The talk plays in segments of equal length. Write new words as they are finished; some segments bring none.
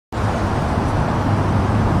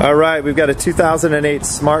All right, we've got a 2008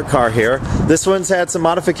 smart car here. This one's had some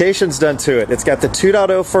modifications done to it. It's got the 2.0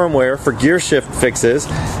 firmware for gear shift fixes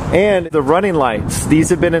and the running lights. These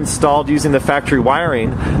have been installed using the factory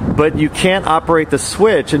wiring, but you can't operate the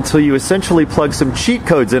switch until you essentially plug some cheat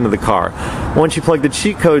codes into the car. Once you plug the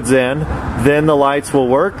cheat codes in, then the lights will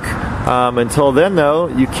work. Until then, though,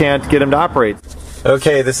 you can't get them to operate.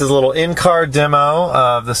 Okay, this is a little in-car demo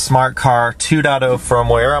of the smart car 2.0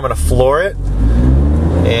 firmware. I'm going to floor it.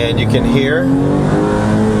 And you can hear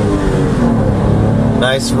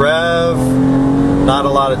nice rev, not a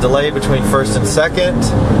lot of delay between first and second.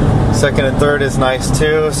 Second and third is nice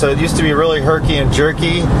too. So it used to be really herky and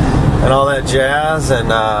jerky and all that jazz, and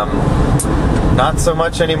not so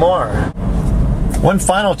much anymore. One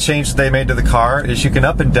final change that they made to the car is you can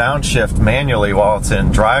up and down shift manually while it's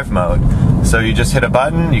in drive mode. So you just hit a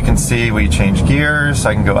button, you can see we change gears,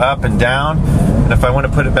 I can go up and down, and if I want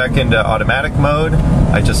to put it back into automatic mode,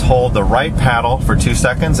 I just hold the right paddle for 2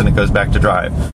 seconds and it goes back to drive.